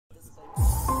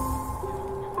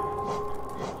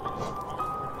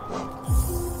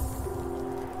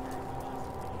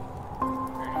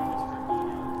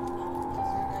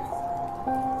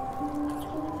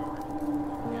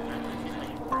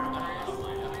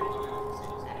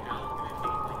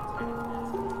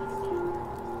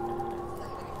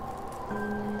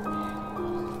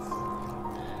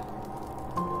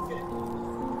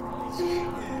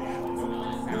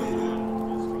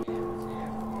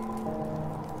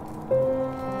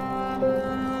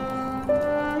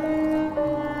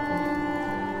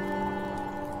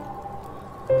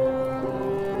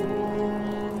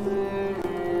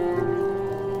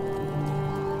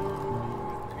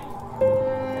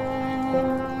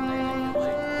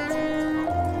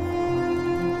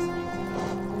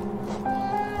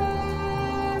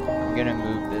gonna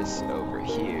move this over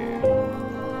here.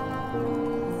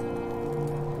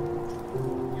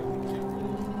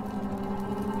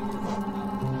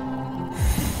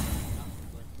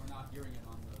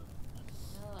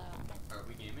 Are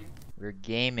we gaming? We're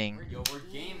gaming. We're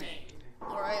gaming.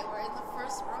 Alright, we're in the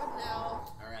first run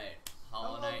now. Alright.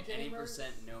 Hollow Knight, any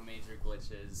percent, no major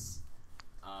glitches.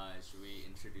 Should we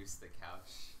introduce the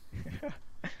couch? Is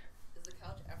the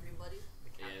couch everybody?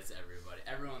 It is everybody.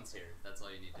 Everyone's here. That's all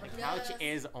you need to know. The couch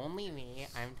is only me.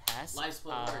 I'm Tess. Live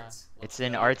split works. It's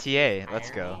in RTA. Let's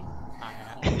go.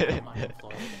 I'm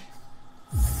unemployed.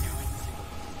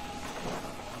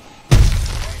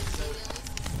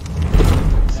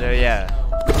 So yeah.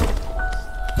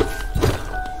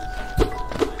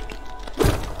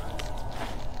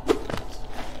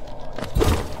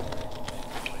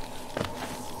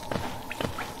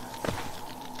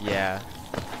 Yeah.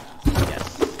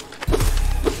 Yes.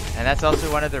 And that's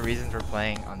also one of the reasons we're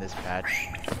playing on this patch.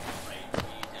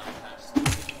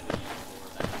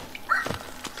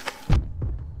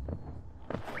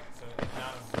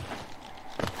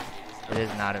 It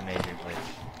is not a major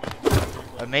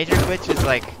glitch. A major glitch is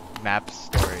like map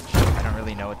storage. I don't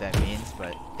really know what that means,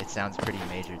 but it sounds pretty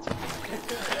major to me.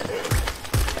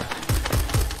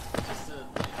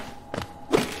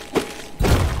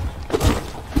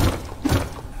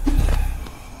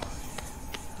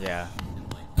 Yeah.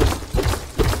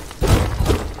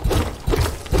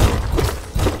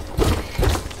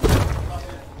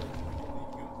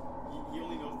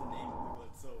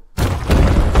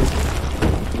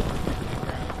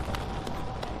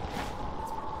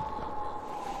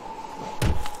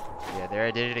 Yeah, there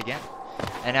I did it again.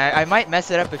 And I might mess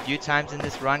it up a few times in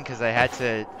this run because I had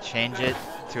to change it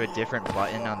to a different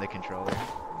button on the controller.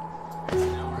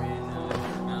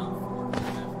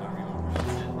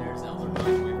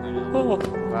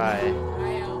 Bye.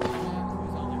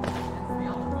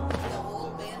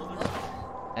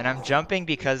 And I'm jumping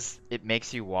because it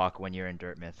makes you walk when you're in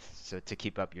dirt myth. So to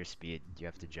keep up your speed, you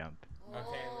have to jump.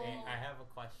 Okay, wait. I have a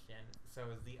question. So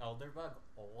is the elder bug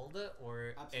old,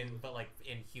 or but like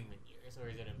in human years, or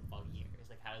is it in bug years?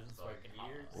 Like how does this work in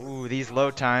years? Ooh, these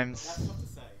load times. That's what to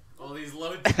say. All these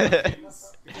load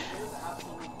times.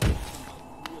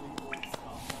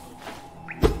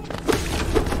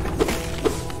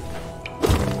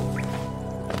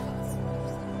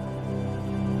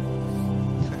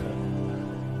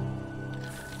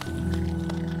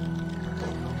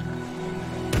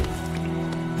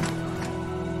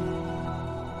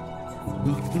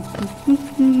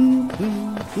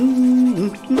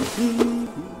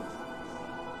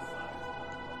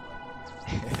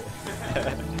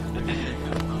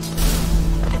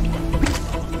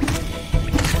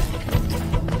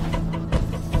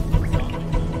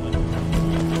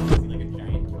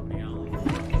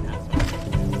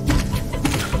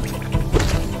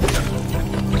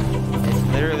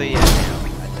 Literally, I think.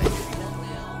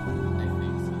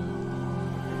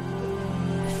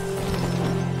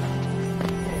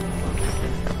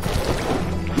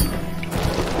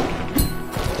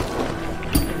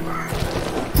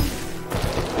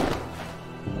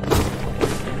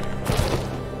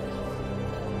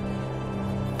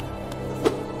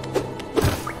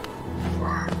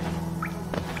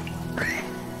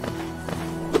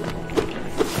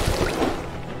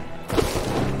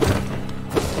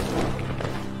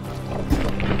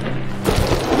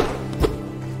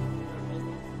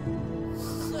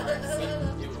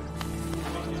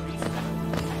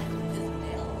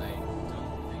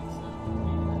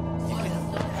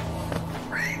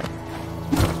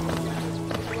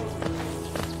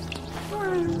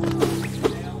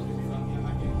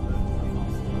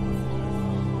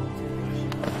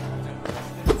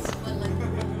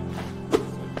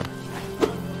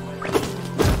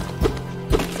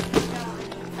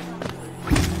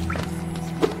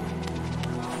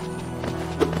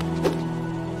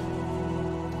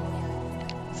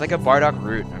 It's like a Bardock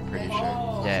route, I'm pretty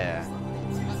sure. Yeah.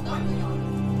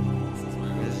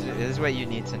 This is what you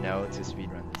need to know to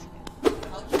speedrun this game.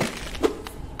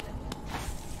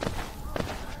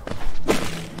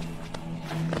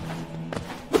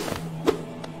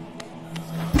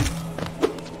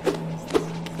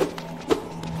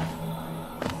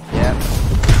 Yeah.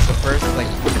 The first, like,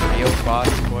 real boss,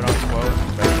 quote unquote.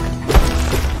 But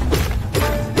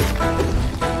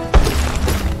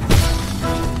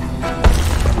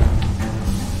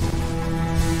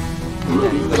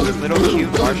little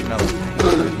cute marshmallow thing.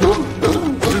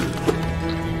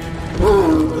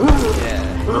 Yeah.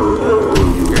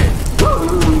 Great.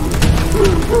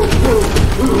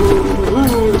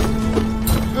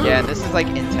 Yeah, and this is like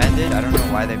intended. I don't know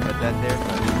why they put that there,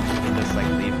 but you can just like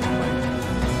leave it like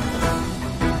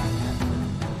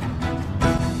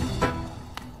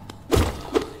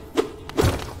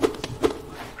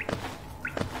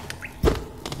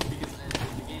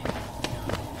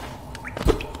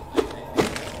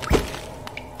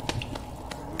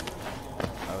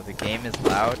game is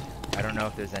loud. I don't know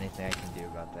if there's anything I can do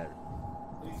about that.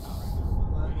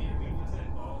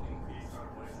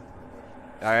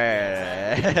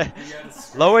 Alright.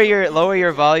 lower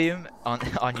your volume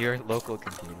on your local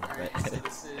computer.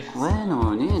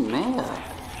 Bueno, man.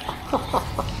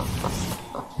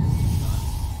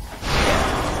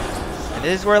 And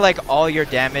this is where like all your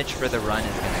damage for the run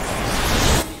is gonna go.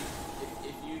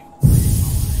 If you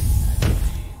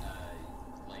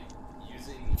like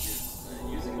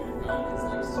using your gun is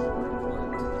like super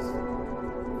important to this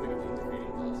quickly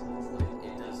defeating bosses. Like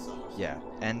it does so much. Yeah,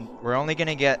 and we're only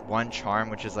gonna get one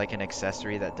charm, which is like an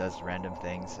accessory that does random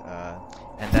things,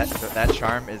 and that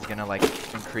charm is gonna like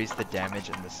increase the damage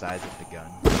and the size of the gun.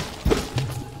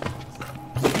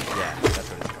 Yeah, that's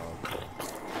what it's called.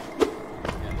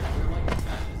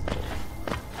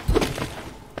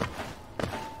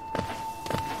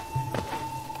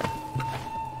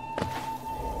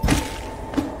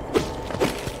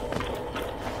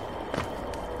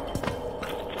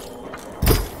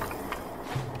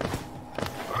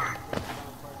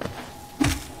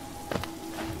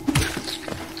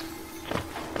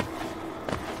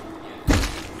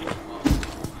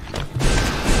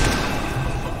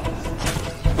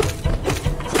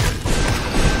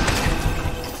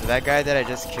 That guy that I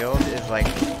just killed is like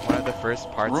one of the first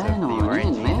parts of the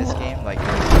RNG in this game. Like it's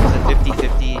a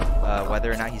 50-50 whether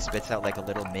or not he spits out like a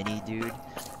little mini dude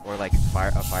or like a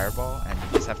fireball, and you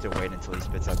just have to wait until he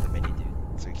spits out the mini dude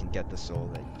so you can get the soul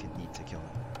that you can need to kill him.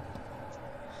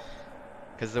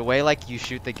 Because the way like you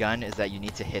shoot the gun is that you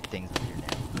need to hit things with your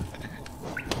nail.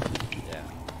 Yeah.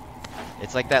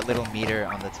 It's like that little meter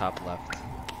on the top left.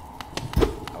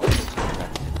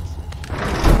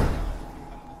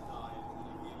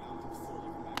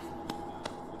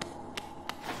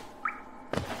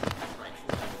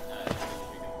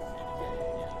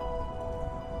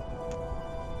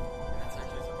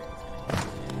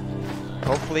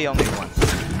 Hopefully only once.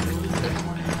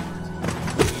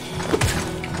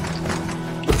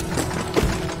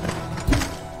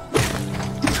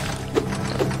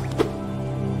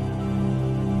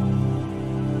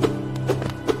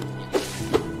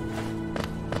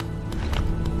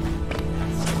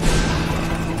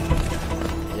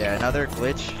 Yeah, another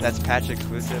glitch that's patch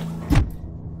exclusive.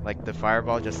 Like the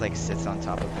fireball just like sits on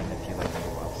top of him if you like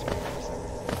move off screen or something.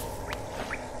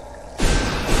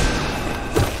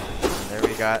 There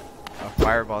we got a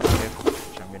fireball skip,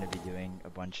 which I'm going to be doing a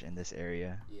bunch in this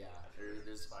area. Yeah,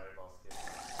 there's fireball skip.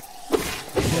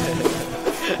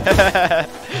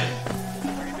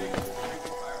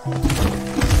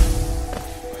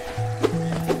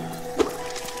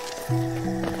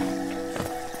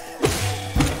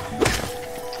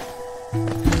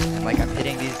 And like I'm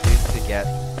hitting these dudes to get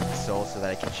soul so that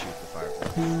I can shoot the fireball.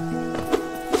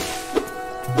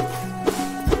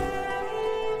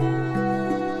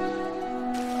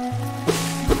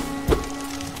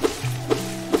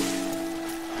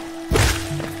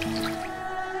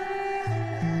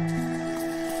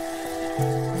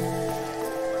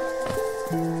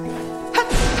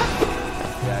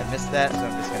 Missed that, so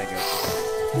I'm just gonna go.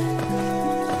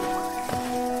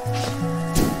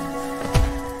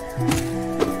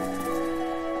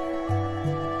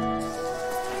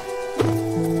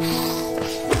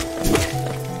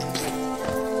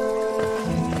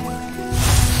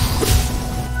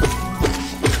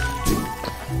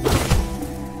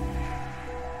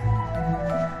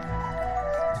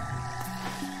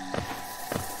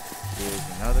 Here's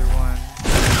another one.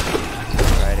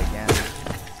 Try it again.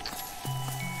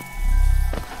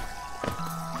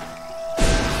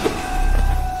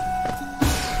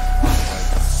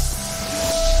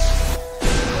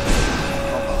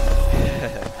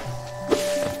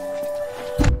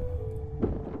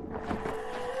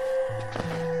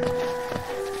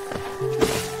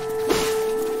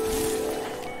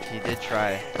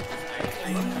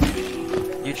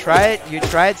 You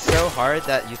tried so hard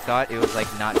that you thought it was like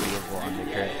not doable on the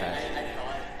current patch.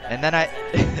 And then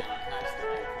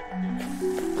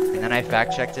I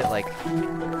fact checked it like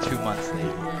 2 months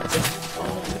later.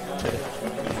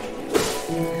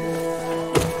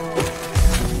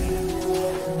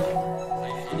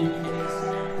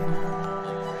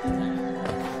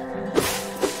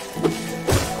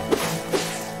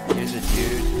 Here's a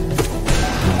dude.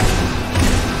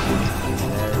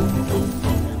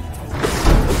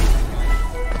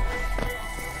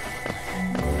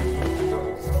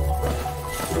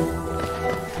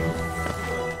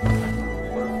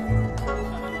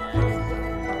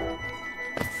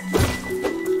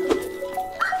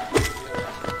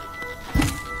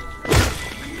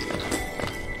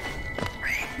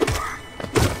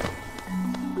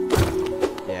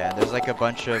 There's like a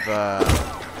bunch of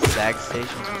Sag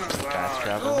stations, which is fast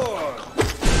travel.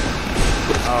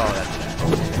 Oh, that's bad.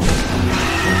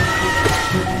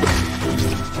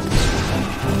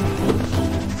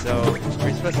 So,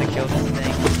 we're supposed to kill this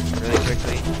thing really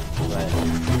quickly, but...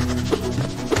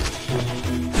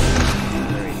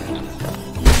 There we go.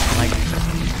 Like...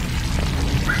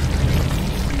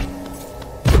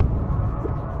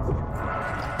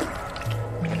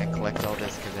 I'm gonna collect all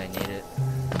this because I need it.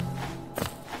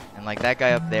 And like that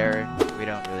guy up there, we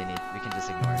don't really need, we can just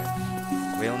ignore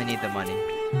him. We only need the money.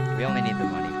 We only need the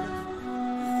money.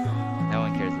 No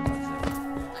one cares about that.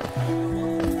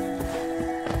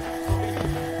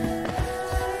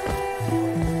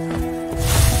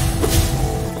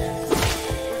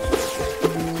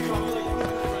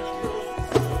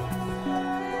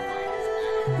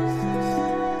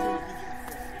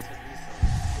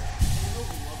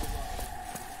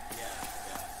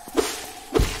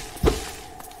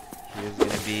 He was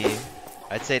gonna be,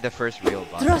 I'd say, the first real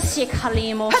boss.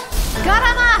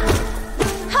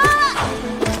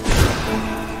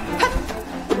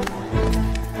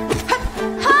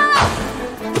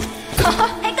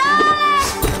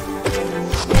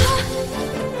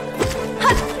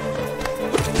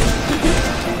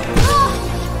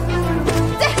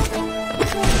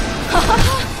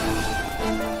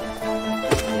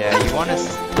 Yeah, you want to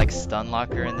like stun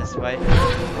lock her in this fight.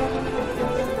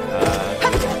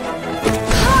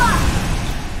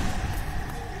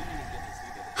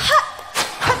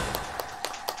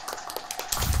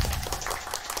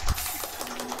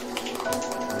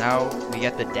 Now we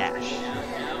get the dash.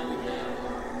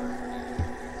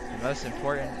 The most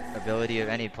important ability of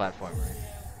any platformer.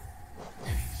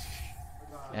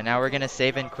 And now we're gonna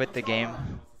save and quit the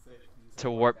game to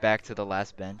warp back to the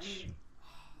last bench.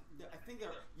 I think that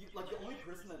like the only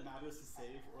person that matters to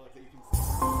save, or like that you can save.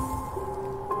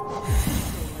 So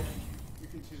like you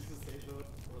can choose to save those,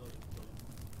 or like kill them.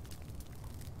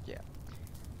 Yeah.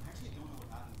 I actually don't know what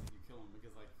happens if you kill him,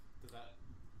 because like does that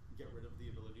get rid of the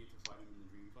ability to fight him in the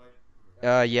dream fight?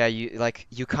 Yeah,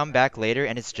 you come back later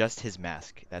and it's just his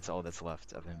mask. That's all that's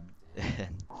left of him. My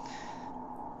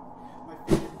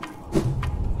favorite thing about it is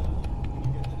that when you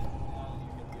get the now you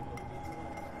get the ability to like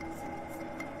sing the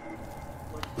same.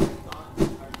 Like I thought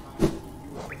the entire time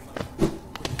you were just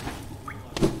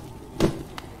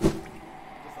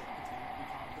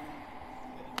like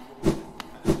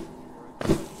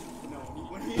no,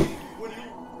 when he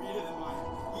read his mind,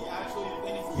 he actually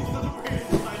thinks he's the greatest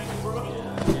inside the world.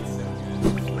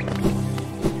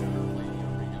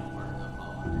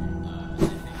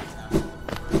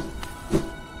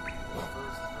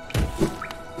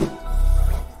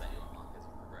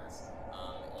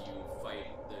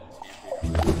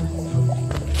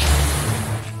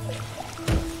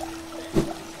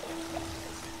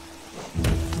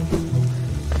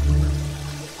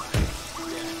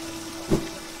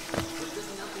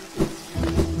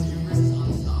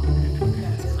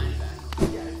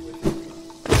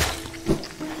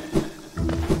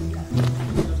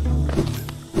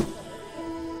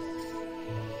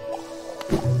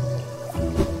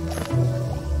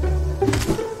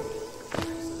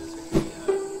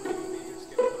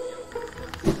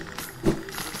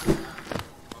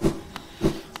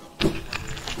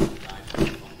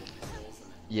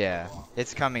 Yeah,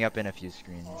 it's coming up in a few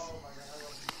screens.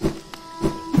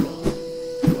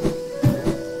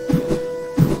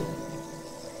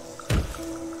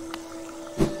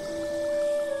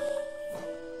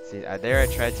 See, there I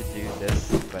tried to do this,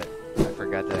 but I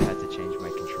forgot that I had to change my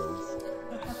controls.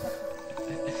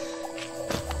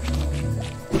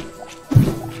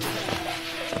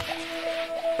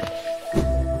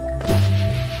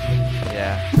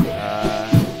 Yeah, I'm gonna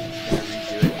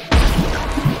redo it.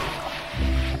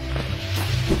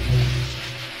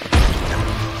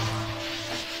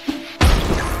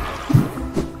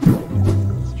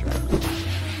 Let's try it.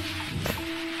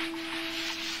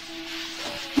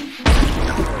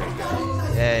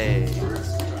 Yay.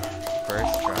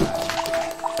 First try.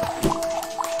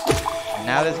 And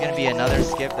now there's gonna be another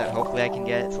skip that hopefully I can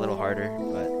get. It's a little harder,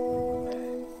 but...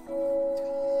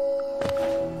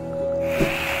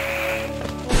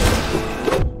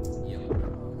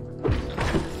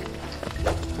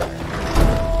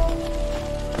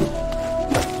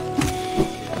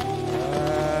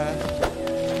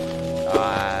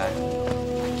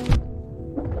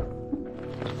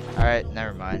 Alright,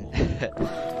 never mind.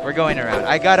 We're going around.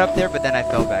 I got up there, but then I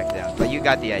fell back down. But you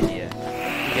got the idea.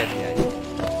 You get the idea.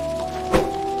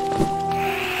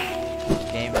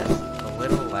 This game is a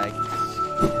little laggy.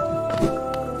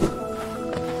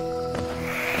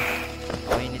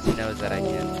 All you need to know is that I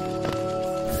can.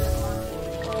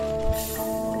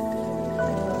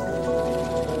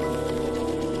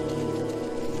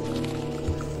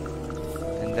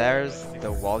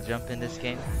 wall jump in this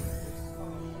game?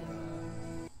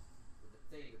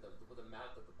 With the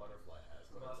mouth that the butterfly has.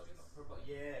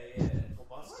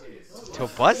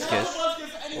 Tobuscus?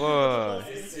 Whoa.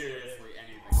 Seriously,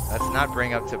 anything. Let's not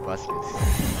bring up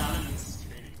Tobuscus.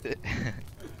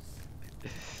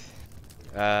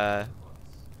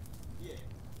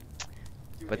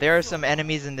 But there are some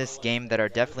enemies in this game that are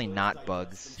definitely not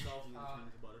bugs.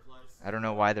 I don't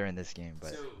know why they're in this game, but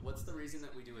So, what's the reason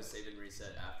that we do a save and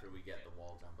reset after we get the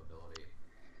wall jump ability?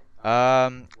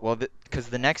 well, because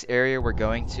the next area we're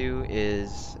going to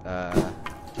is,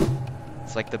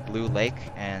 it's like the Blue Lake,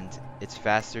 and it's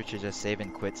faster to just save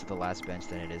and quit to the last bench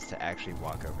than it is to actually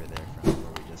walk over there from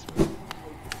where we just were.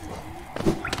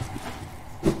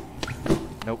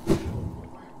 Nope.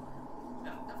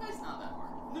 That fight's not that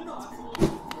hard. No, it's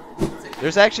cool.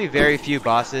 There's actually very few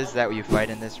bosses that you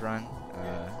fight in this run.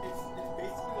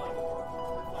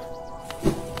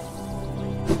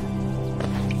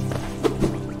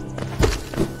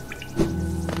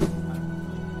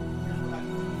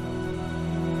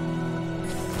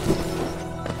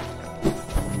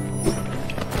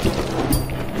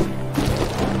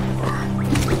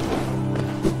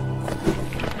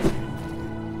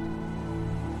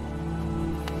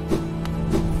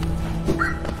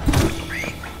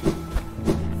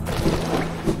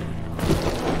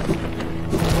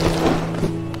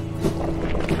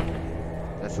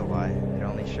 That's a lie. It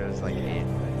only shows like 8.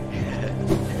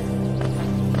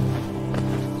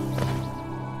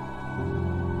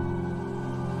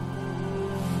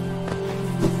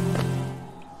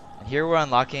 And here we're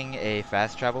unlocking a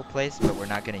fast travel place, but we're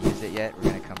not going to use it yet. We're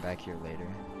going to come back here later.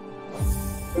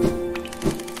 I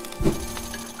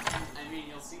mean,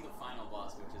 you'll see the final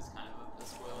boss, which is kind of a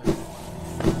spoiler.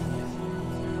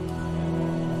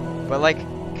 But like,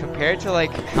 compared to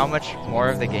like how much more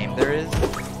of the game there is,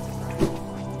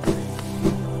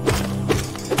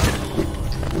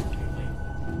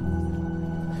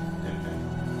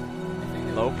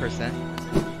 low percent.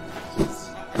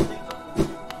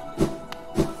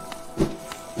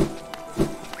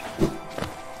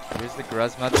 Here's the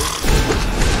Gruz Mother.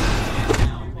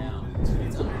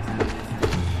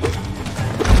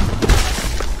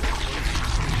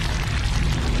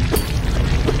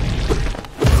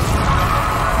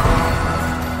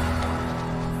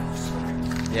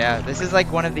 Yeah, this is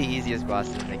like one of the easiest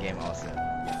bosses in the game also.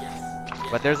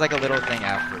 But there's like a little thing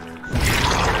afterwards.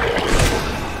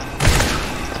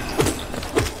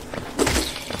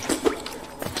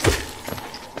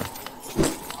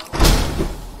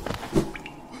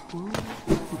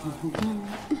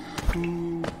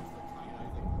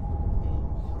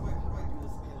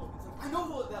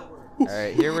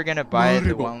 Alright, here we're gonna buy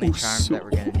the only charm that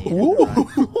we're gonna need in the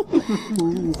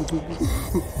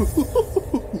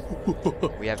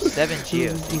run. We have 7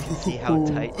 geos, so you can see how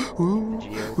tight the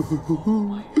geos.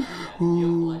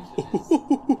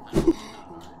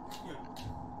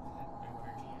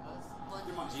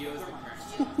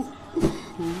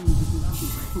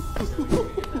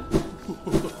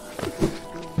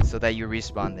 So that you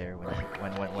respawn there when.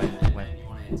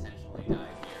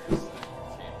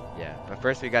 Yeah, but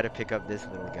first we gotta pick up this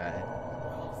little guy.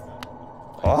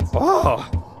 Oh!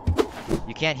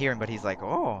 You can't hear him, but he's like,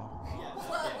 oh.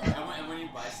 And when you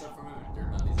buy stuff from him,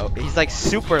 Oh, he's like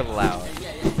super loud.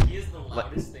 Yeah, he is the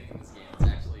loudest thing in this game. It's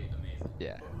actually amazing.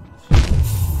 Yeah.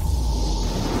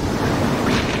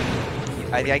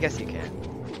 I guess you can.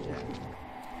 Yeah.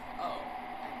 Oh,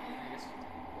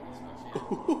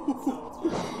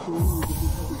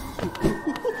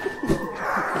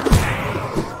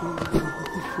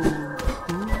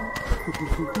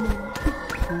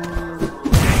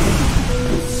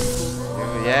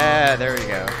 Yeah, there we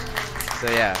go. So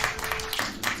yeah.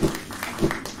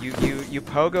 You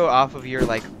pogo off of your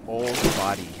like old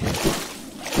body to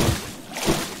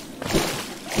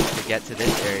get to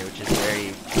this area, which is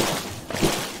very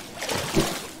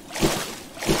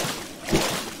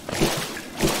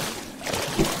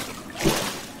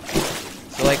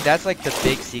so like that's like the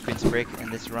big sequence break in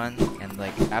this run, and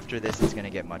like after this it's gonna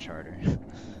get much harder.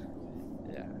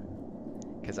 Yeah,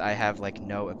 because I have like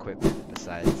no equipment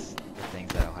besides the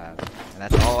things that I'll have, and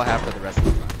that's all I have for the rest of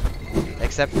the run,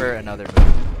 except for another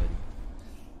move.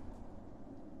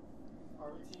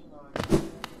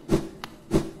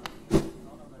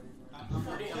 I'm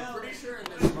pretty sure in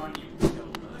this run you can kill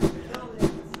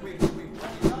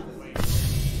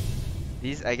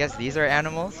These, I guess these are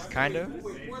animals, kind of.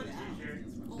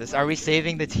 This, are we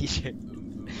saving the t-shirt?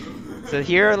 So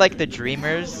here are like the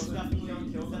dreamers.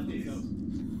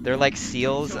 They're like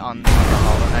seals on the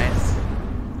Hollow Knights.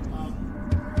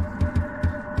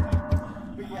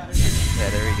 Yeah,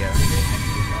 there we go.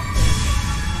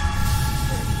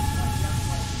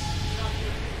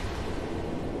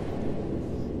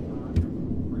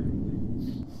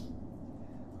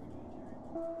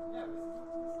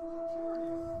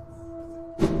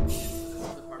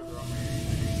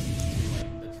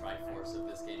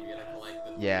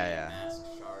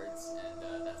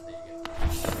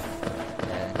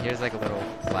 Here's like a little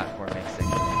platforming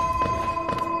section.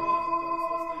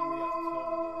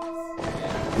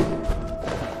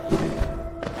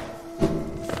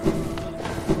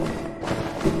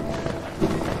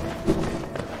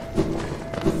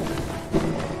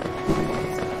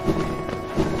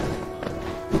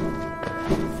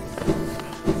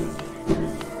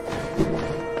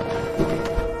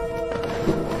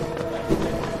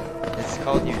 It's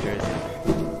called New Jersey.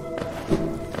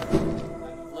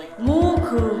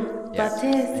 Yeah.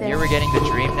 And here we're getting the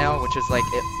dream now, which is like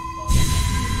it.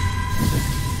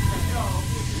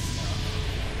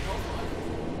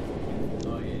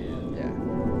 Yeah.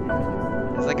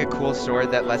 It's like a cool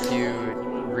sword that lets you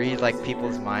read like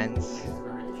people's minds.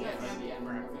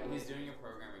 He's doing a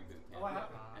programming boot camp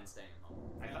and staying home.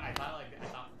 I thought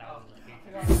that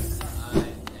was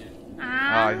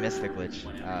Oh, I missed the glitch.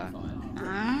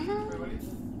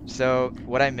 So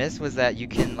what I missed was that you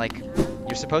can like,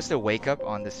 you're supposed to wake up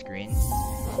on the screen,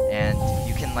 and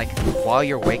you can like, while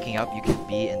you're waking up, you can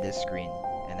be in this screen,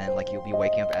 and then like you'll be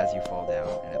waking up as you fall down,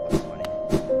 and it looks funny,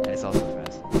 and it's also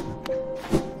fast.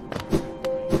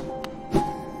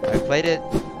 I've played it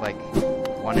like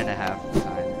 1.5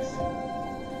 times.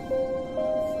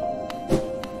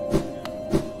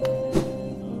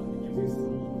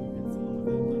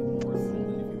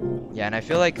 Yeah, and I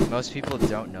feel like most people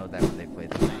don't know that when they play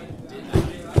the game.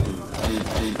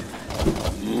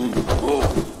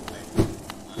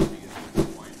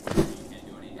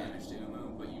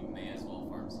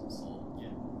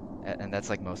 And that's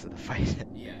like most of the fight.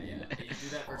 Yeah. You do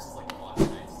that versus like the boss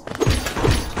fights.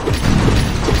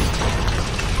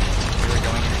 We're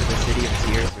going into the City of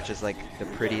Tears, which is like the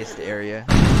prettiest area.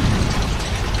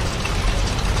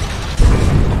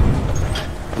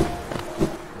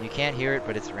 You can't hear it,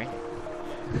 but it's raining.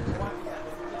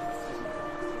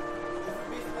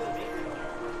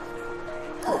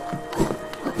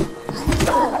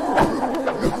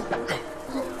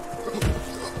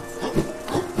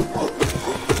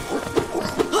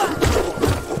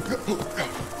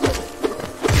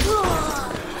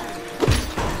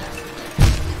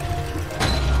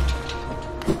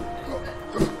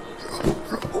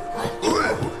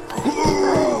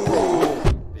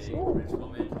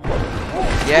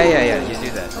 Yeah, you do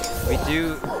that. We do...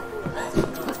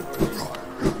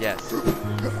 Yes.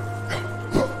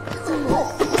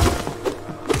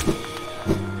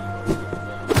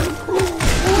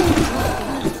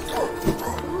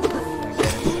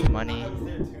 Getting some money,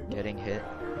 getting hit.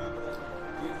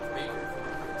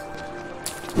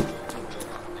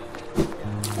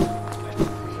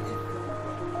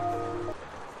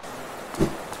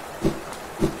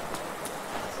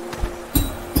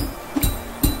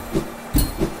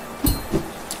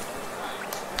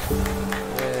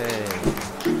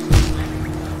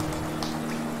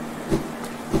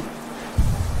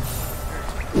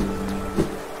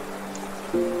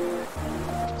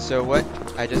 So what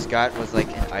I just got was like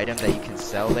an item that you can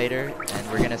sell later,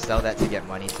 and we're gonna sell that to get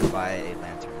money to buy a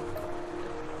lantern.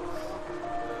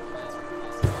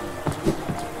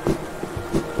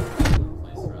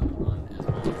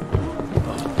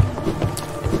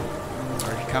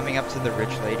 We're coming up to the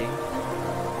rich lady.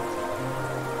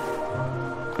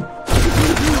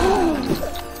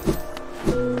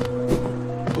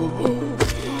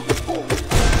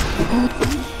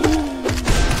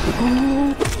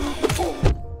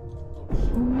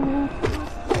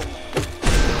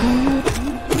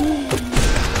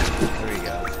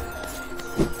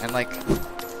 And like,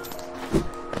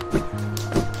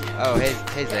 oh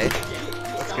hey Zay,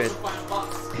 what's good?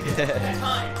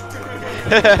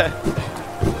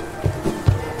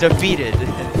 Defeated.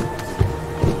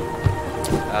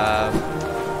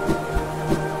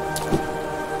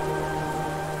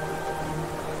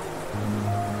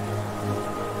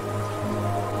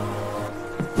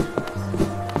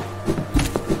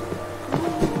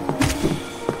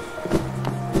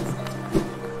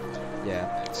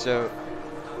 Yeah. So.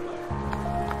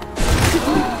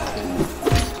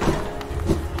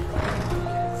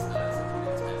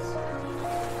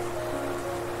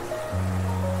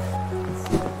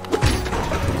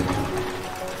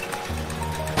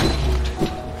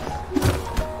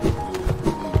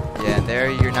 There,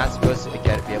 you're not supposed to be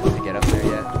able to get up there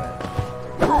yet, but...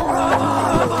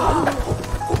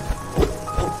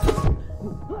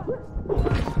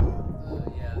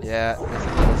 Yeah, it's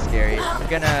a little scary. I'm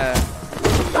gonna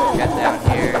get down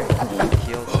here,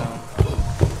 heal some.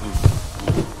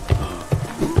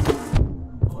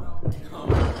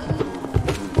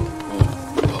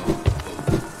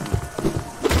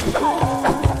 A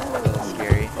little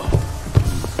scary.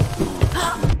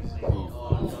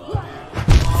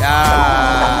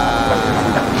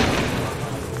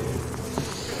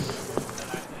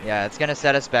 Yeah, it's gonna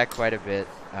set us back quite a bit.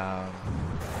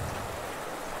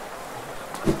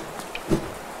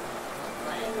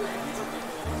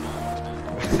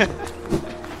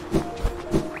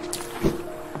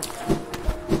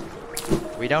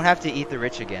 We don't have to eat the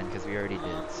rich again because we already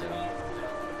did, so.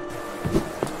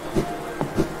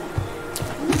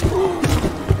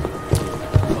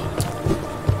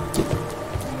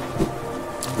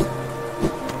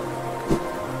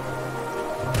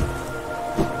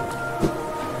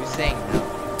 Who's saying no?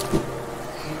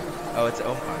 Oh, it's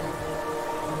Omar.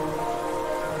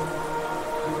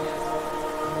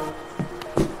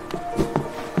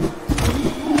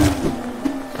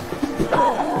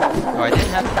 Oh, I didn't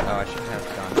have. Oh, I shouldn't have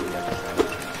gone to the other side.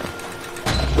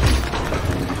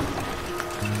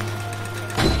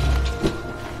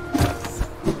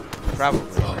 Probably.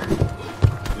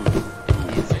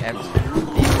 These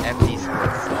empty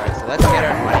splits. Alright, so let's get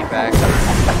our money back.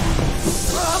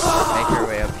 Make our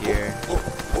way up here.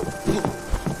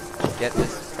 Get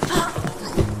this.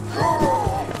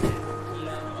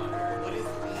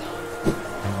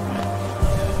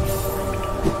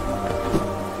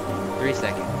 3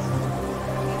 seconds.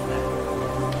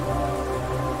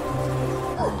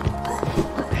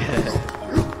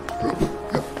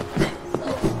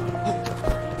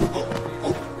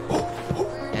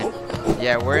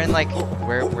 Yeah, we're in like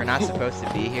we're not supposed to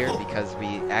be here because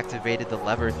we activated the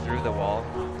lever through the wall.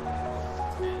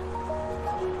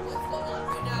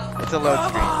 It's a load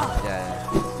screen. Yeah.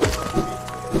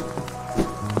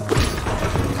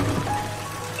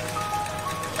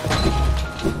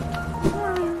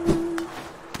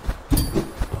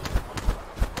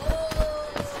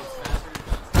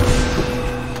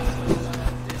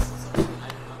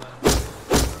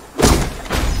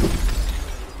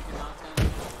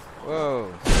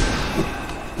 Whoa.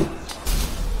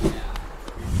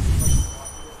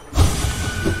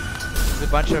 It's a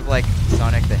bunch of like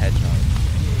Sonic the Hedgehog.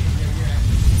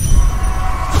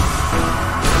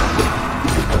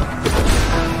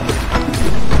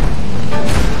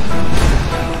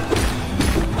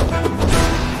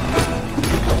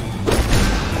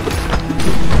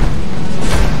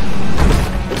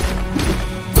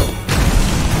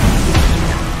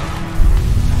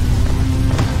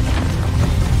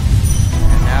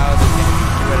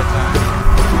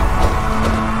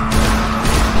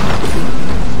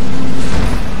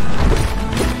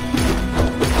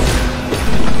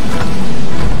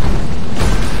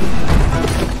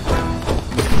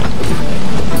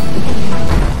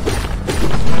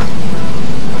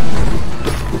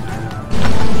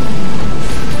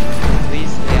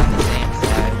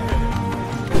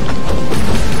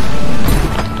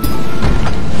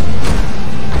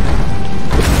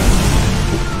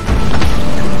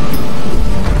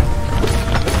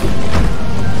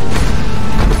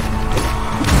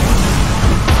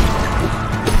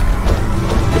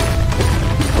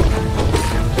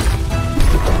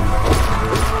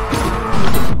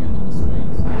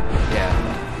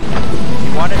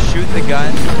 The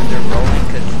gun when they're rolling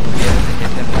because you'll be able to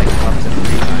hit them like up to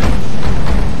 3 times.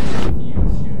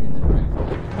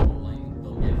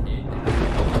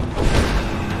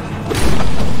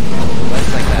 Less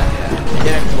like that, yeah.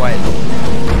 Hit him twice.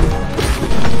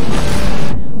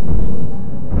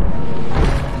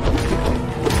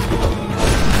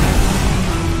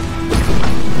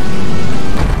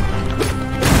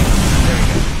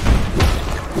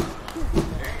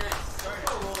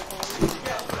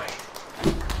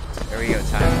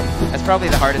 That's probably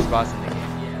the hardest boss in the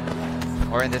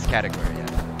game. Or in this category, yeah.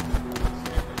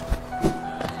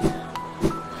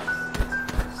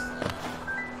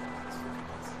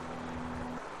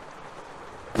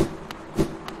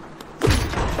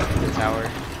 The tower.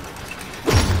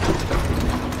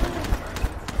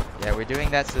 Yeah, we're doing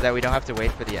that so that we don't have to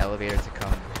wait for the elevator to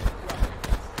come.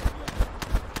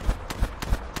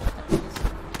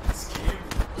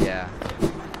 Yeah.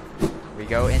 We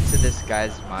go into this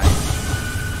guy's mind.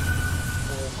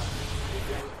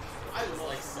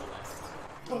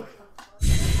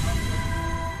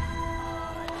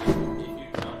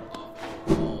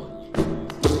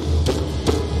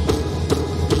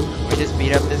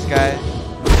 Beat up this guy.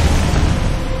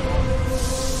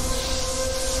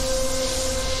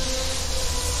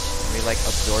 We like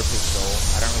absorb his soul.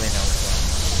 I don't really know what's going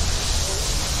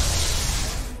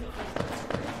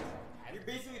on. You're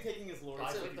basically taking his lore.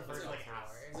 It's like the first like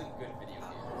hour. It's a good video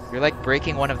game. You're like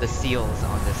breaking one of the seals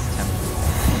on this temple.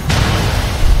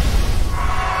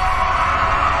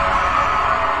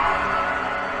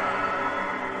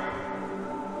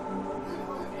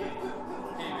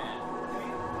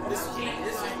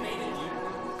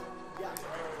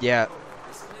 Yeah,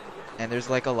 and there's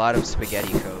like a lot of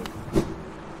spaghetti code.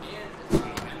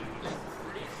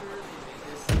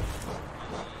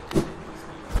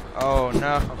 Oh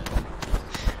no.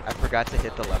 I forgot to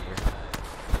hit the lever.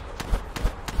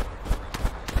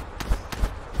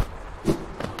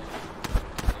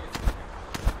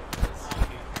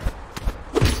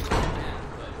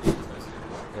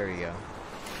 There we go.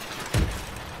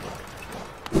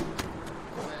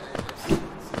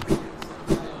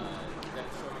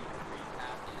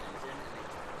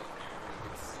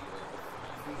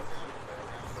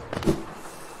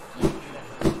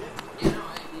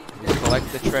 You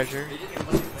collect the treasure.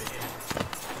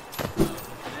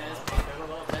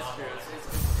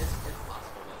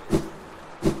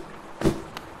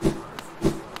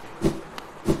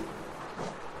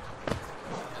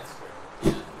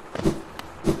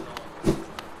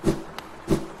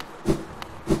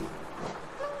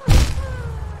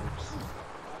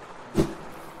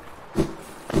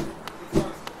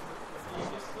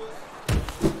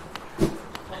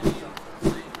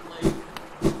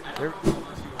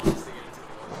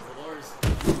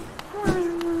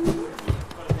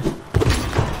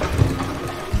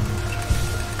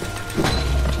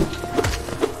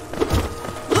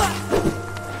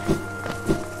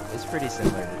 It's pretty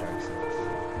similar to Dark Souls.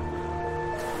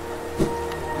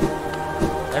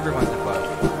 Everyone's a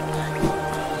bug.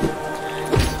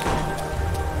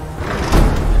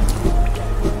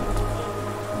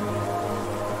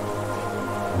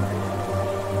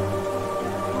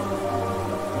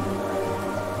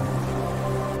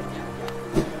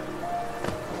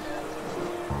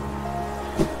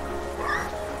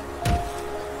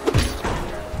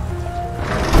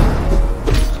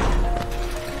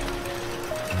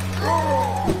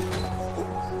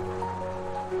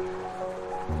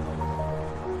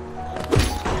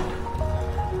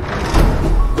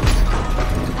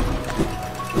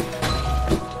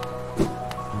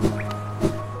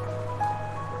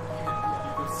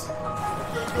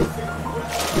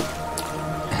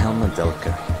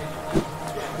 Helmadelka.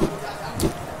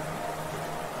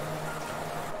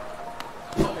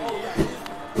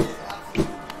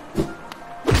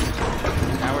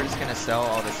 Now we're just gonna sell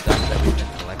all the stuff that we've been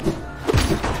collecting.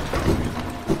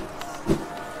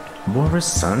 Boris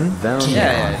son? Velmi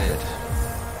Yeah, it Artred. is.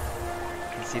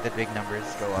 You can see the big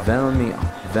numbers go up.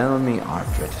 Velmi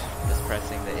Artred. Just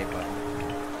pressing the A button.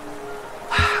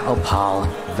 Opal.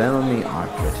 Velmi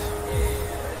Artred.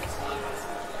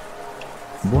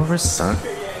 Boris son?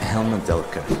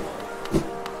 Helmadelka.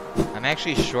 I'm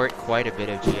actually short quite a bit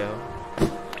of Geo.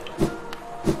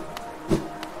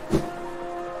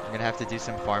 I'm gonna have to do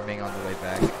some farming on the way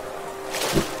back.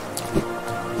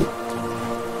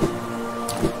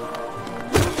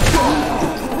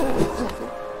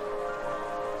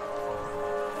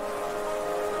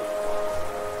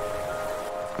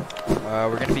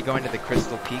 We're gonna be going to the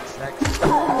Crystal Peaks next.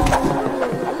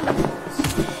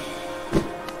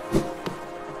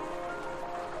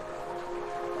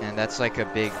 And that's like a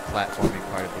big platforming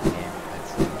part of the game, I'd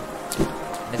say.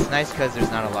 And it's nice because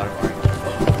there's not a lot of RNG.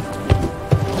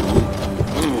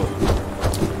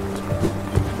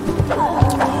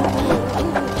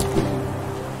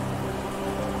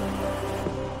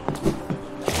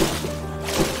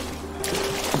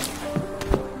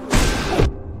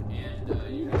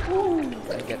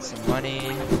 Gotta get some money.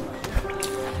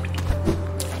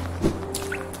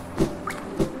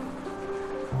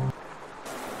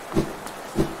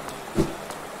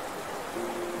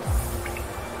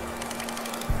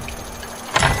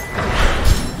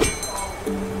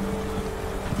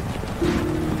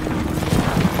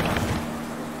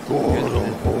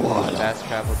 Fast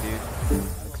travel, dude.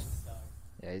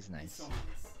 Yeah, he's nice.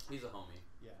 He's a homie.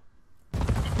 Yeah.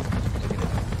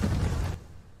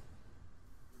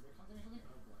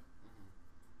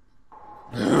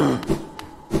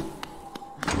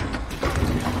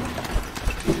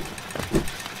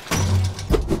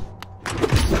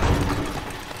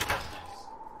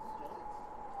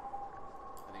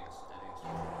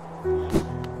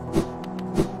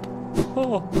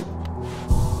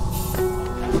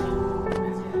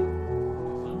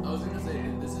 I was gonna say,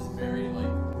 this is very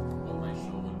like what my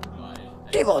show would provide.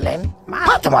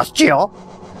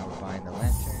 Now we're buying the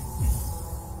lantern.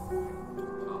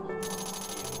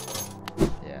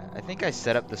 Yeah, I think I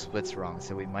set up the splits wrong,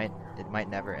 so it might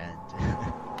never end.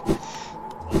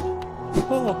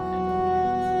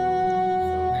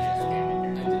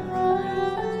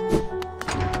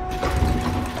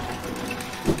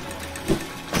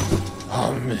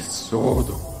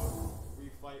 We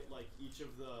fight like each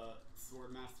of the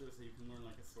sword masters so you can learn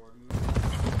like a sword move.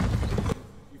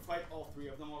 You fight all three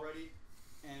of them already,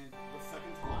 and the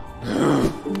second to last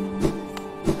who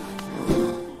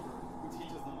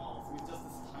teaches them all. So he's just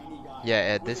this tiny guy.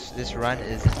 Yeah, this run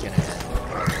isn't gonna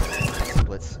end.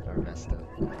 splits are messed up.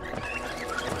 So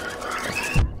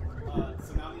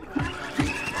now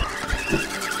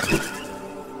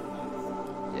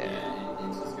Yeah.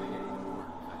 It's just gonna get even more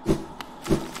effective.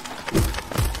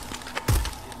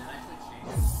 And that actually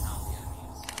changes how the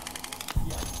enemies.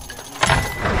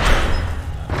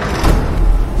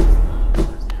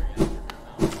 First area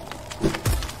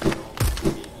after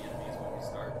baby enemies when we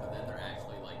start, but then they're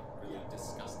actually like really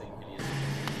disgusting, hideous.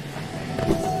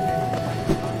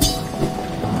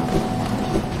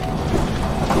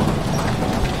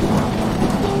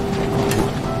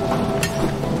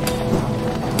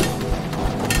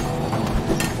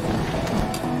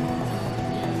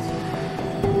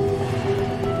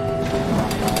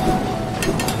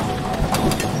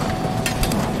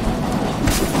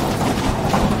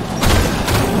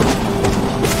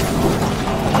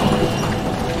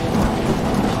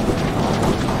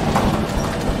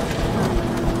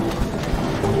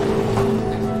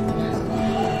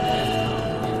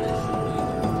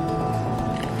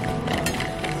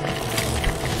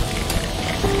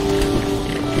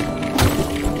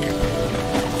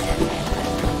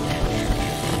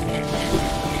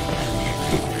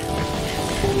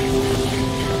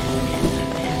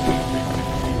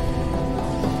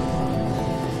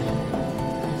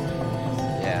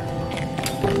 Yeah.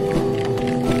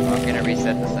 Well, I'm gonna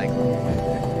reset the cycle.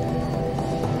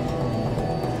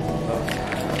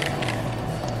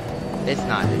 It's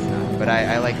not. But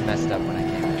I like messed up when I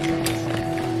came in.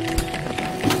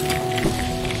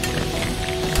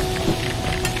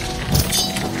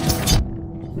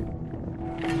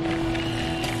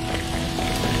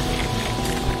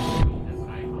 That's what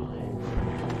I call it.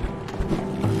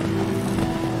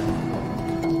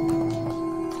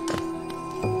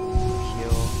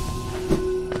 Heal.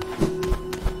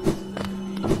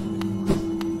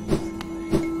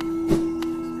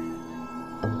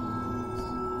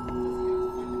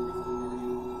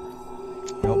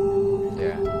 Nope.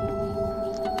 Yeah.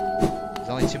 There's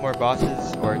only 2 more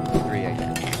bosses, or 3, I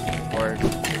guess. Or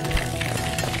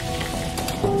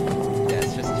yeah,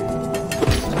 it's just 2.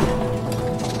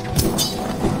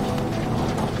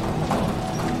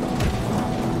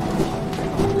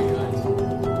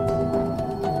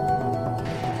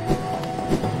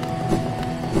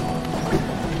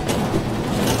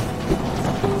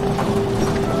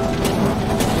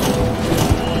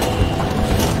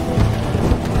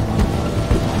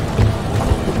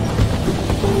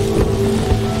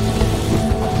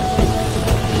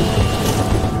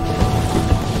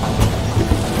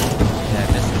 Yeah, I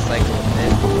missed the cycle a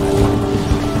bit.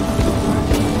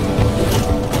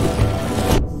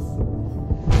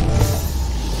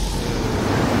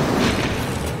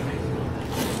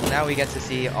 But now we get to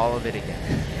see all of it again.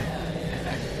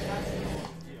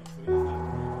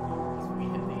 We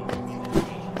hit the notification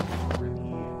for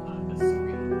the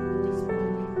screen just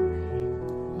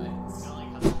like it's not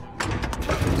like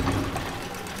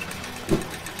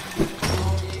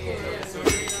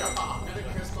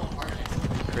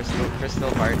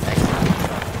Crystal Heart X.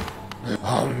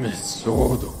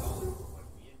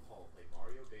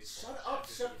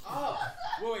 shut up!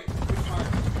 Wait, which part?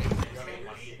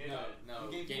 No,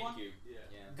 GameCube.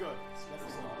 Yeah. Good.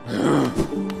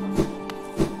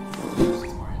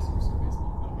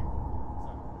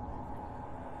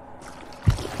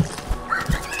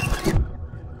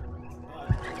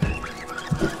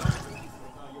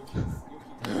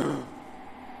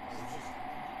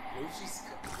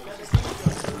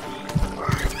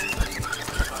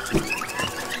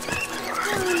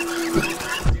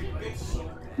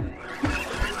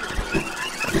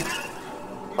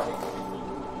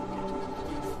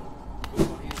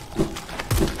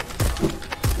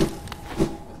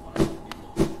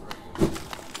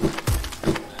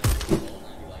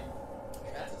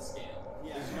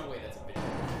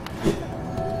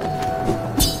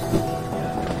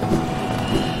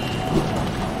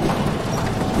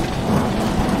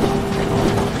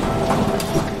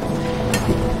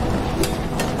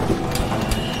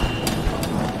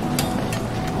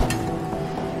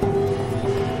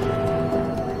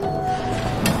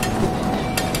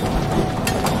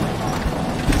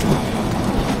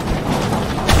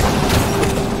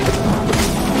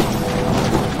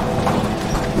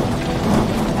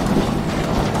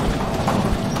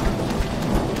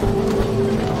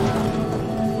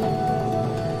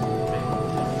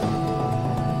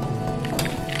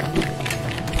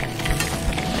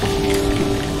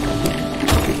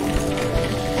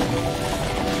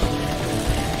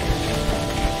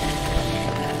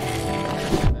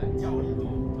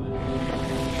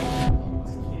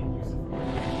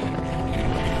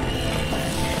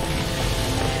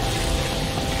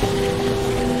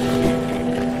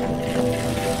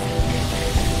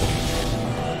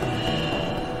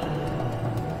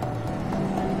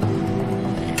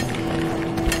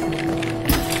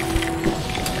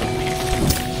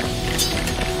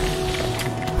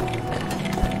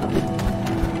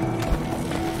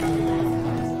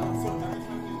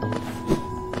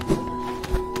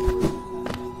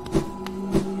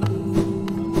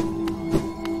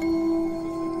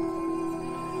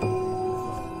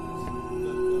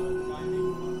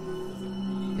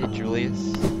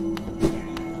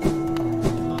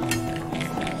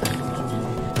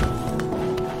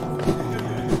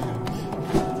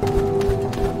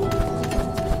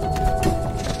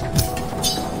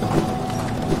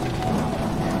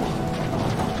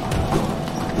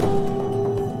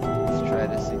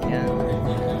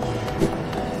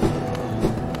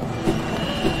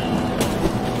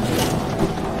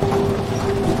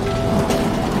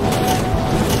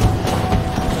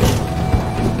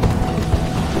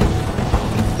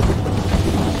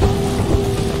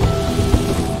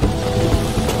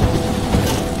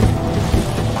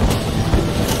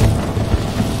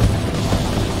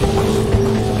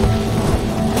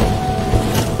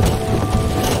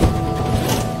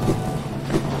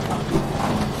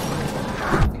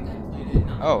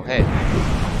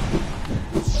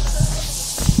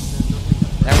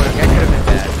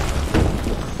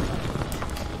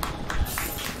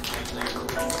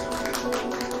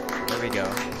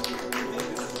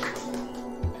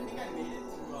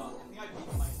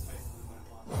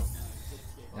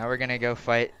 gonna go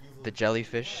fight the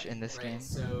jellyfish in this game. Right,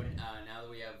 so now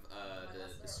that we have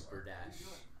the super dash,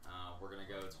 we're gonna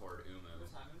go toward Umu.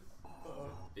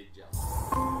 Big jump.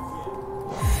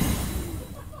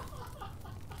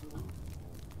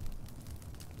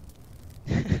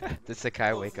 Did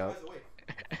Sakai wake up?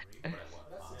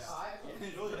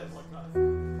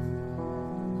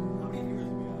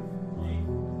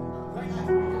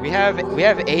 We have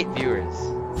 8 viewers.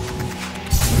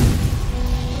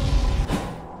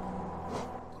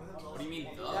 What do you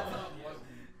mean, the?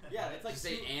 Yeah, it's like Just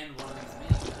say and one of them's me.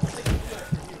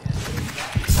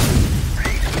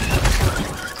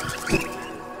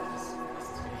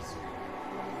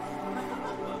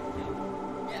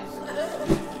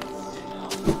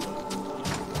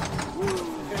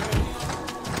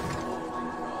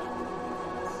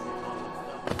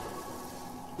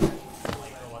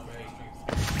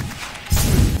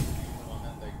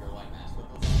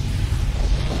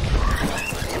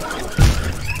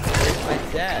 My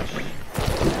dash.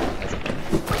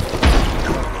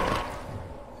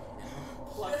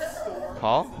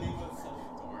 Paul?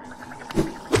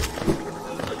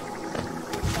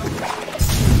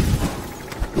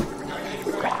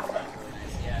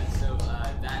 Yeah, so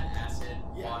that acid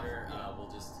water will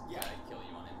just kill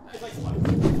you on impact. it's like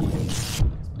Spikes.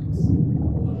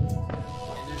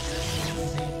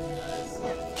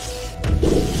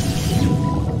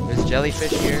 And There's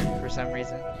jellyfish here for some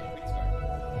reason.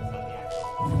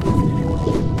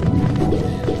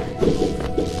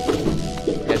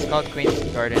 Yeah, it's called Queen's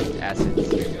Garden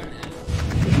Acids. apparently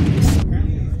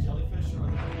these jellyfish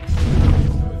are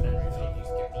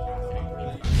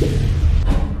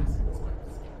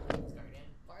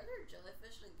Why are there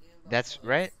jellyfish in a game about That's bugs?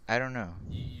 right? I don't know.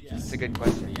 It's a good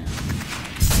question.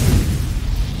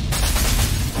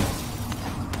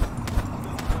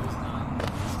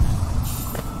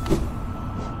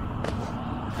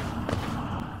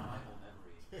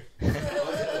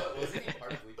 Wasn't he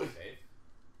part of Leap of Faith?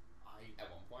 At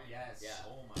one point? Yes. Yeah.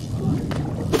 Oh my god.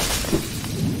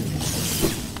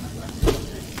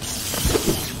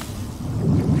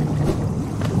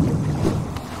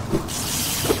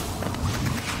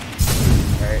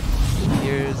 Alright,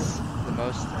 here's the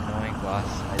most annoying boss,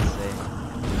 I'd say.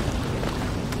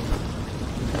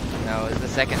 No, it's the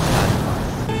second to last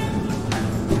boss.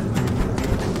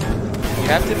 You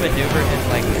have to maneuver him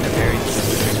like in a very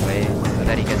specific way so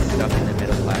that he gets stuck in the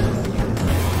middle platform.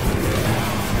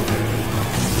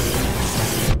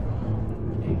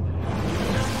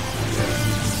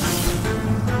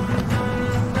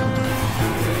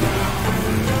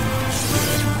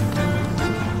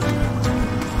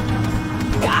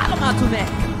 Calma, Tuné!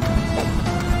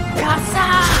 Caça!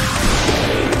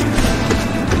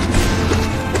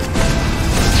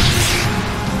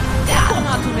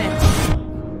 Calma, Tuné!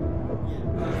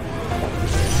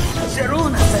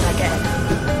 Zeruna, será que é?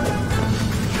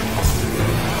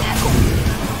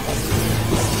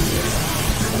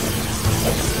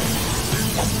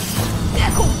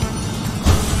 Eco!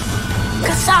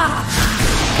 Caçar!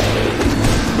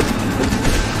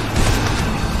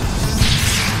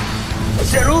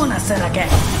 Zeruna, será que é?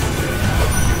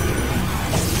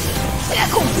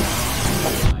 Eco!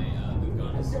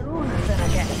 Zeruna, será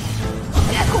que é?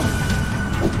 Eco!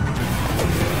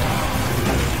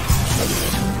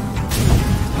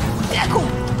 Eco!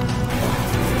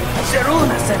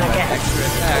 Zeruna, será que é?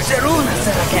 Zeruna,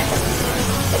 será que é?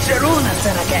 Zeruna,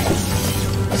 será que é?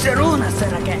 Zeruna,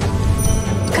 será que é?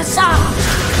 Caçar!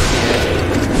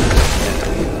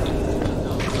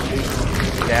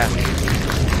 Yeah.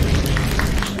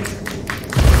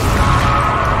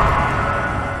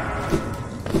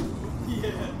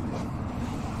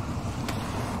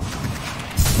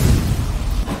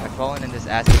 I've fallen in this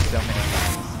acid so many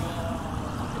times.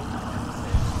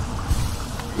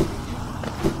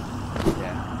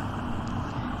 Yeah.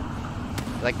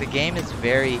 Like the game is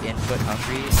very input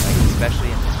hungry, like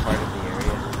especially in this part of the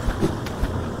area.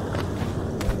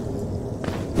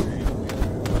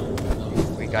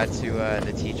 We got to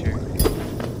the teacher.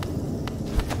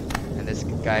 And this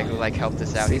guy who like helped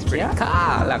us out, he's pretty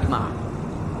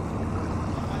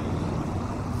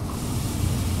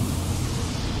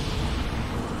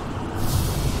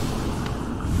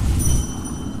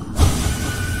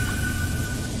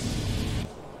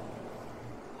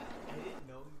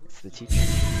It's the teacher.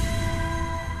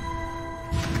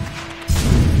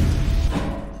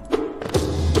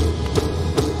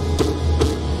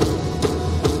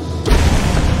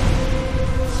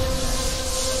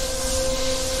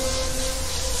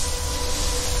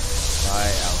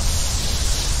 Bye, Alan.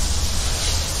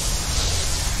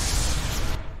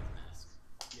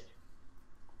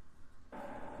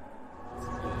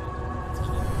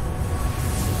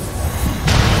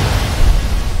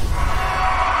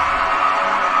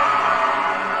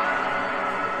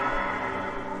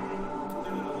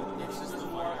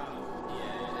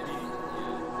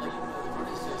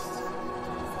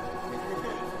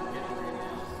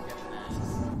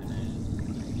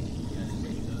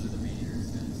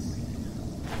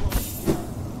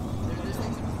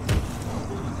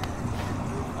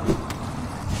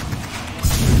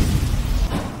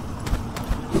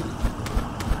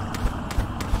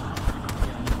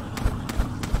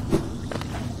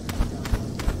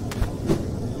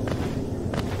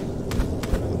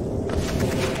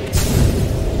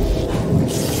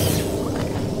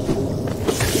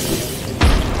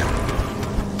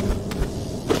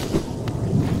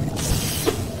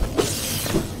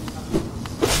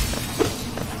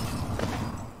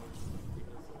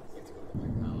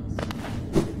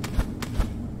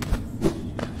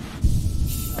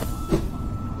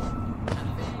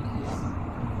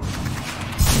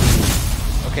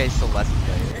 Okay, Celeste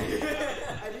player.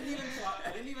 I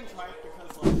didn't even try it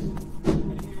because like I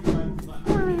didn't even try it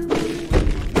because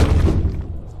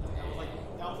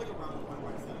that was like around the point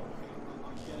where I said, okay,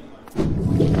 I'm getting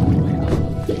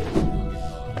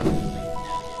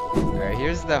Alright,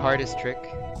 here's the hardest trick.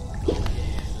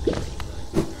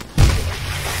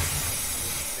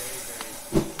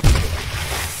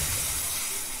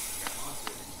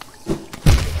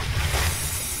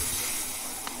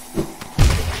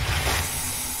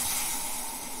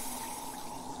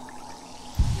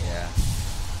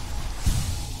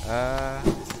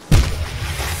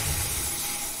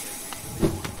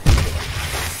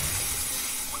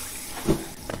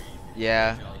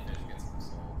 Yeah.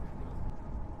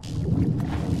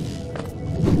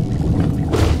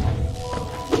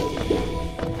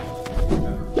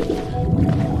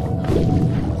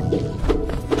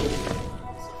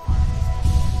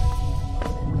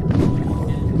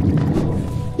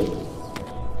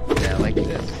 Yeah, like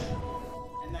this.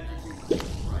 And that gives you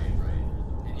Right.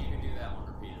 And you can do that one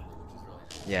repeatedly, which is really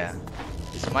nice. Yeah.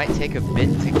 This might take a bit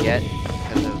to get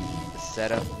because of the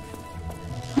setup.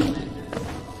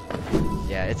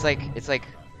 Yeah, it's like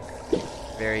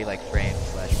very like frame /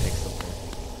 pixel.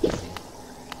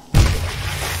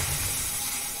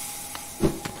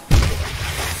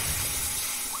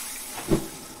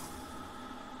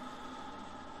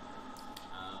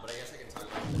 But I guess I can talk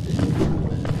about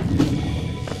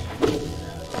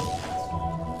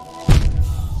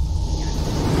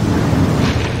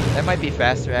That might be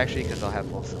faster actually because I'll have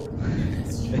full soul.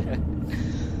 yeah,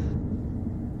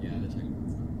 the technical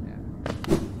stuff.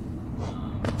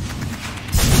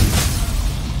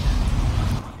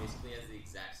 Basically has the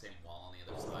exact same wall on the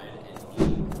other side, and he,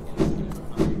 in this game,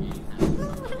 has to somehow get the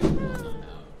wall knocked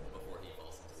out before he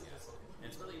falls into the castle. And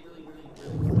it's really fun.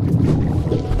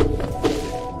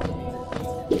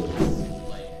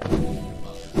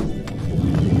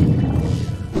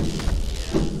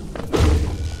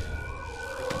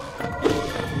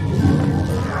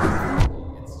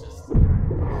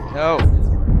 No.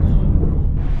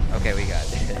 Okay, we got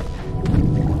it.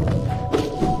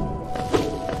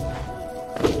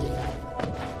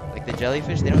 Like the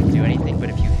jellyfish, they don't do anything, but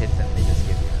if you hit them, they just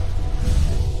give you.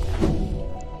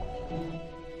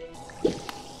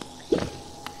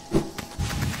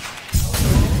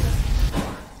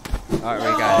 Alright,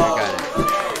 we got it.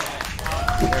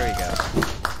 There we go.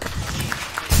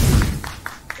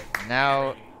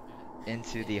 Now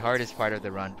into the hardest part of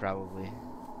the run, probably.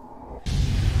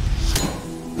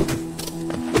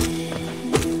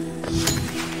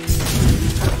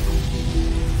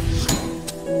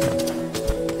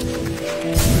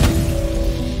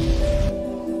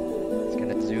 It's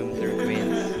gonna zoom through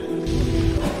Queens.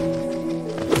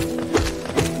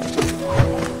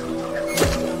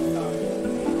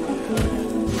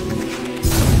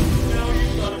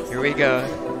 Here we go.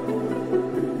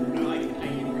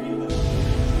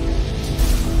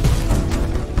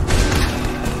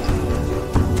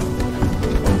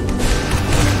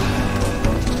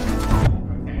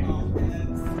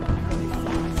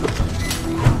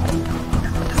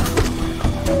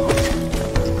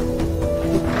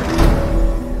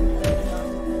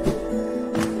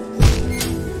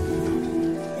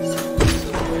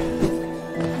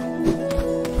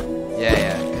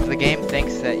 Yeah, because the game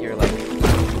thinks that you're like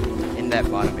in that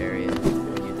bottom area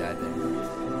when you died there.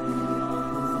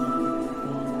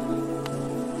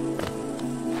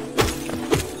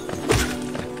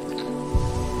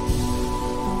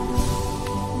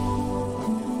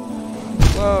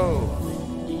 Whoa!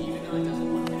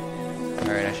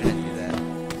 Alright, I shouldn't do that.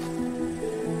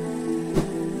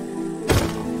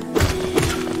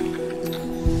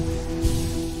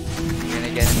 We're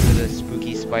gonna get into the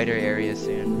spooky spider area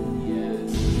soon.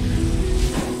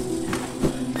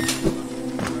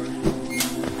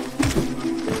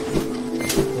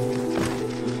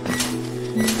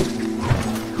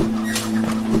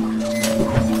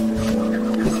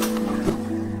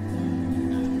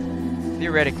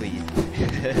 Theoretically.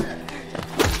 Get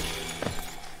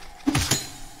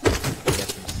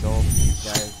some soul from these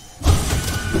guys.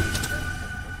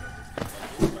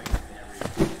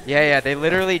 Yeah, they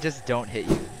literally just don't hit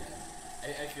you. I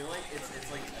feel like it's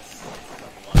like a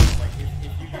lot. Like if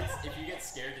you get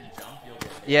scared and jump, you'll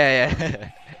get hit. Yeah.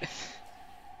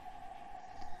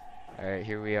 Alright,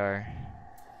 here we are.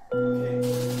 Here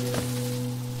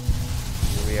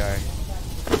we are.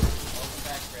 Welcome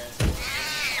back, Chris.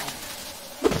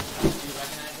 Do you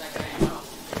recognize that guy?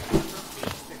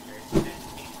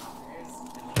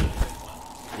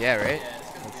 Yeah, right? Yeah,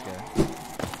 it's Let's go.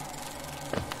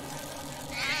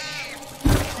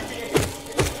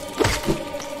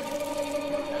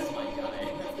 That's my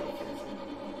guy.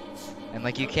 And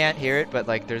like you can't hear it, but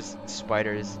like there's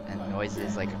spiders and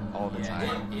noises like all the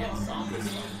time.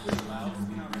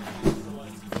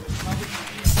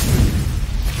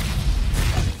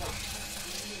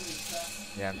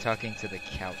 Yeah, I'm talking to the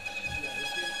couch.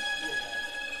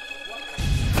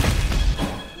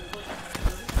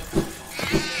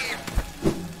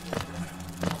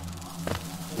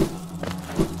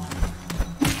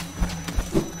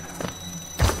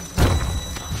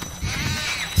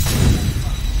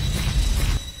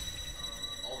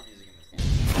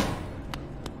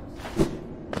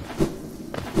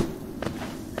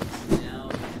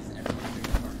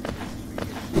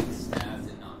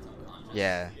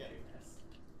 Yeah.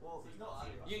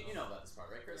 You know about this part,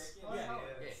 right, Chris?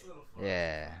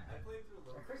 Yeah.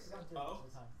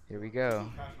 Here we go.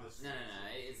 No,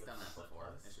 it's done that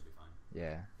before. It should be fine.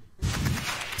 Yeah.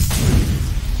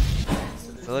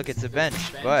 So look, it's a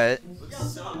bench, but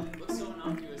Looks so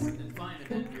innocuous and fine,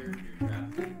 and then you're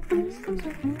trapped.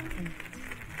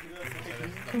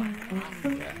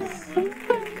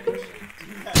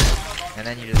 and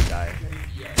then you just die.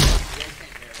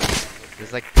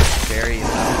 There's like very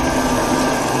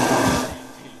loud,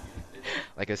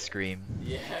 like a scream.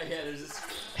 Yeah, there's a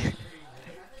scream.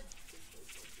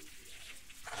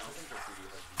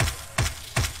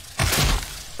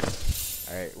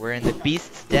 Alright, we're in the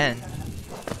beast's den.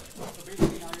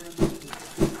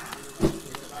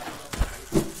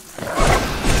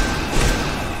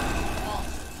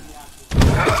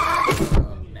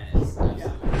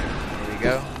 Here we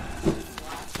go.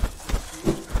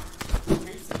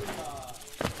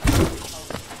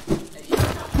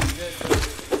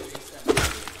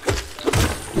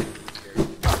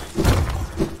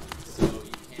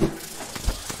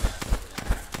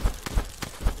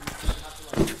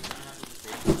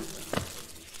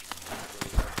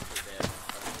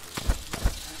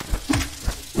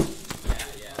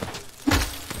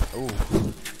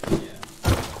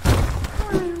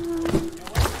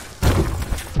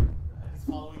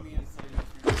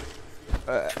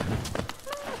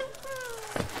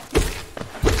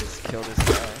 Just kill this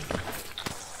guy.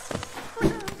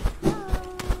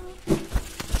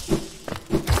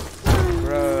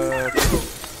 Bro.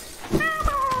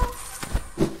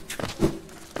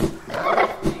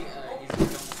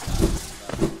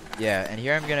 Yeah, and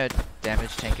here I'm gonna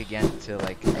damage tank again to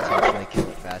like intentionally kill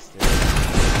it faster.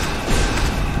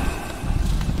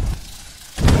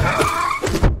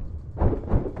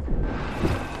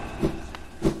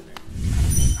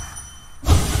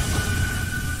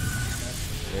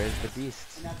 There's the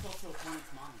beast. And that's also opponent's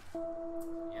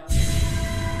mana.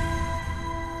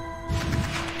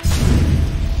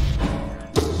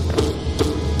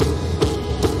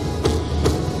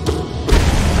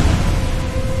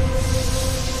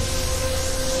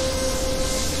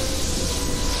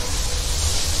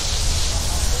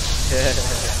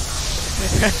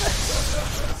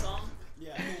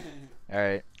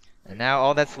 Alright, and now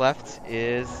all that's left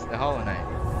is the Hollow Knight.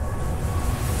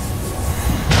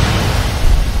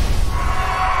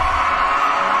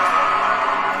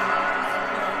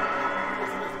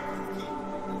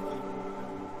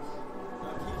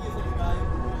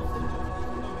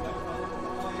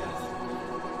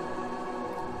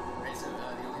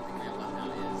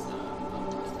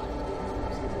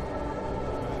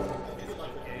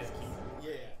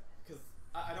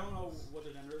 I don't know what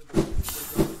it enters, but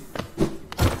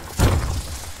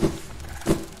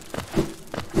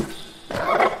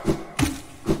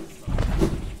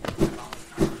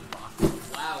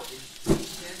Wow,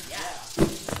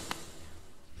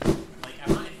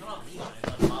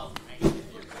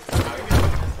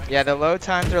 Yeah, the load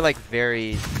times are like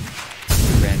very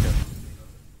random.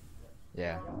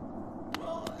 Yeah.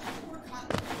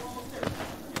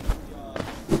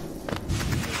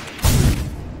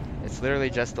 It's literally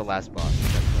just the last boss.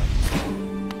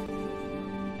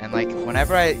 And like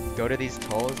whenever I go to these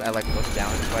tolls, I like look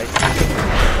down twice to get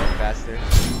faster.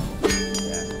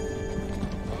 Yeah.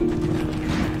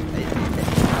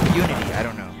 Unity, I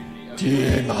don't know. He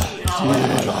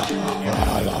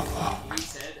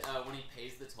said when he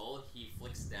pays the toll, he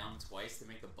flicks down twice to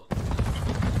make the book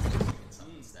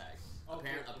something stack.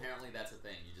 Apparently that's a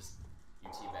thing. You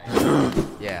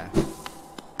teabag. Yeah.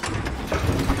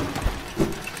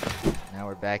 Now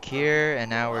we're back here, and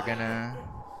now we're gonna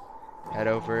head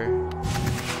over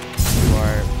to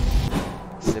our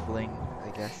sibling, I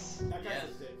guess. that guy's a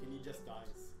dick and he just dies.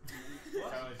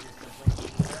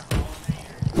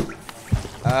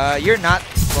 You're not.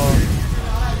 Well,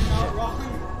 Not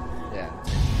wrong. yeah.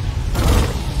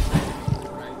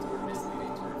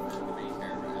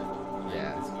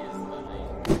 Yeah.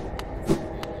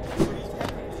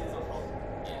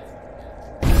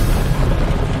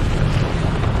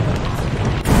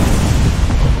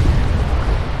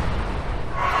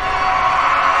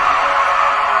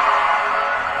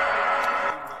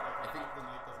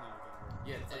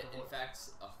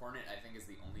 think is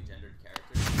the only gendered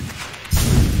character.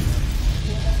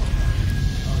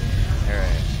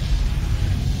 Alright.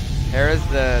 Hera's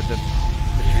the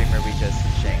dreamer we just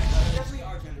shanked. Definitely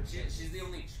our gender. She's the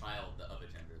only child of a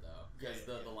gender though, because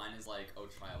the line is like, "Oh,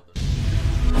 child of."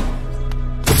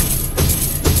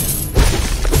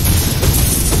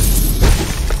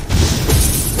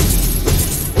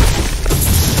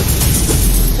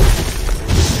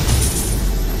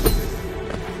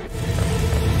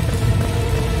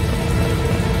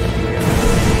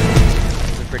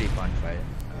 It's a pretty fun fight.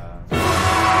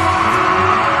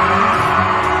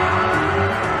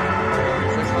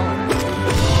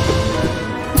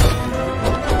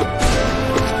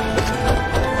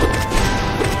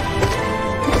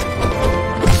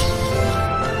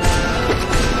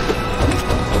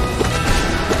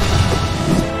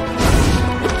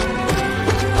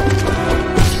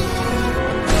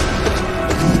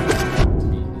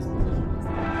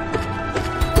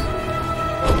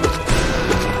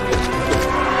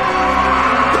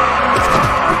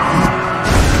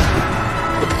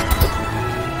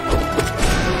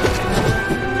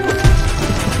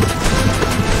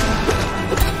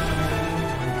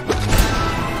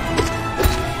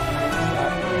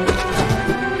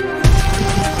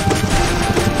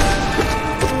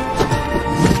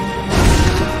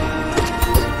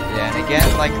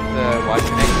 Again, like the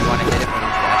watching it, you want to hit it when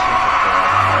he's dashing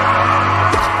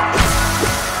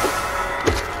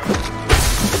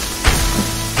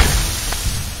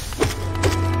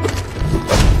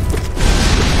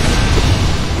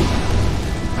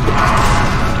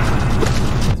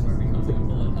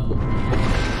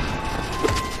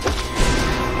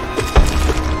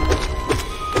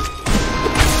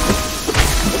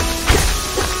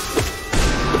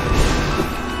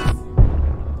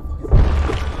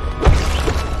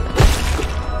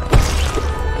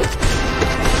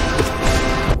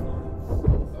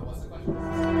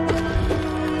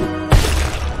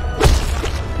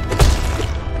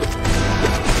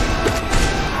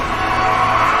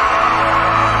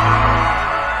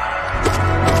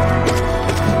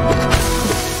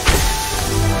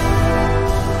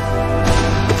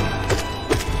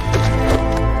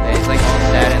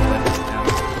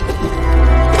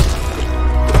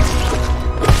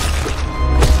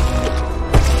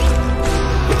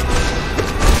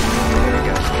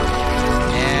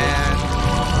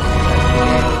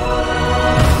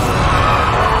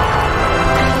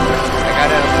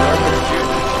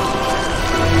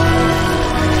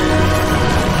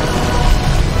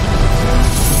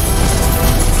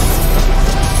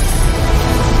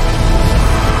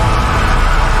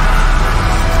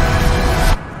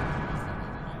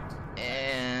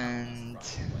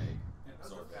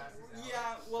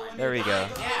There we go.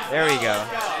 There we go.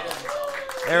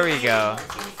 There we go.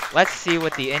 Let's see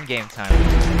what the in-game time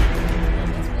is.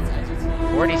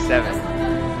 47.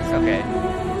 Okay.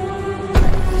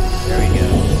 There we go.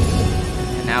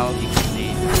 And now you can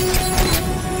see.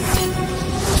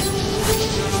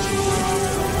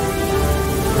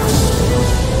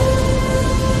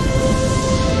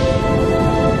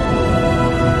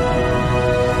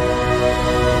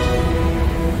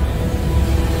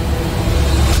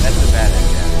 That's a bad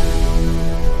idea.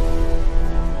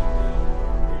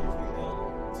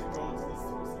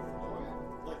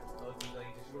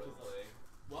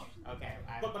 What? Okay.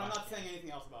 But I'm not saying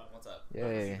anything else about it. What's up?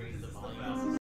 Yay. Raise the volume